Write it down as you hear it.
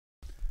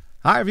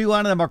Hi,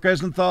 everyone. I'm Mark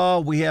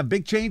Rosenthal. We have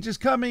big changes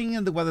coming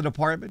in the weather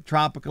department.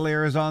 Tropical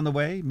air is on the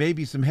way.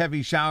 Maybe some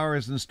heavy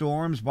showers and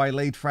storms by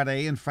late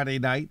Friday and Friday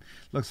night.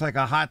 Looks like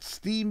a hot,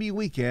 steamy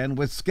weekend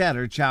with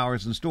scattered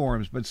showers and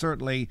storms, but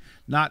certainly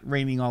not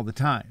raining all the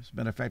time. As a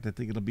matter of fact, I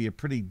think it'll be a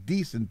pretty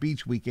decent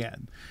beach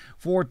weekend.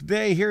 For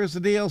today, here's the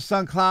deal.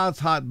 Sun clouds,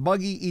 hot,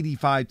 muggy,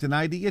 85 to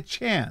 90. A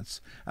chance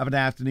of an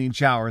afternoon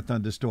shower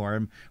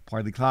thunderstorm.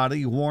 Partly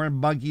cloudy, warm,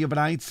 muggy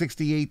overnight,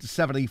 68 to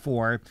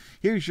 74.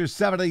 Here's your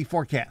 7-day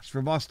forecast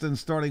for Boston,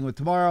 starting with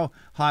tomorrow.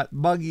 Hot,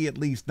 muggy, at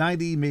least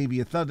 90, maybe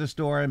a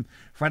thunderstorm.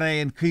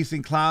 Friday,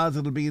 increasing clouds.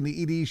 It'll be in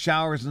the ED,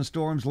 showers and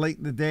storms late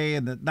in the day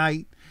and at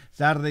night.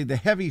 Saturday, the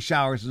heavy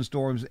showers and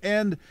storms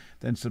end.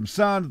 Then some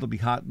sun. It'll be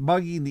hot,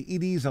 muggy in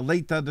the EDs, a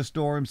late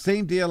thunderstorm.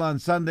 Same deal on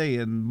Sunday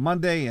and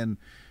Monday, and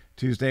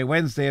Tuesday,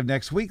 Wednesday of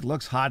next week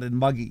looks hot and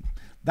muggy.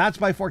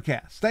 That's my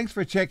forecast. Thanks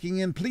for checking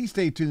in. Please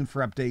stay tuned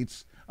for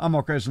updates. I'm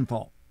Mark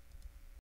Rosenthal.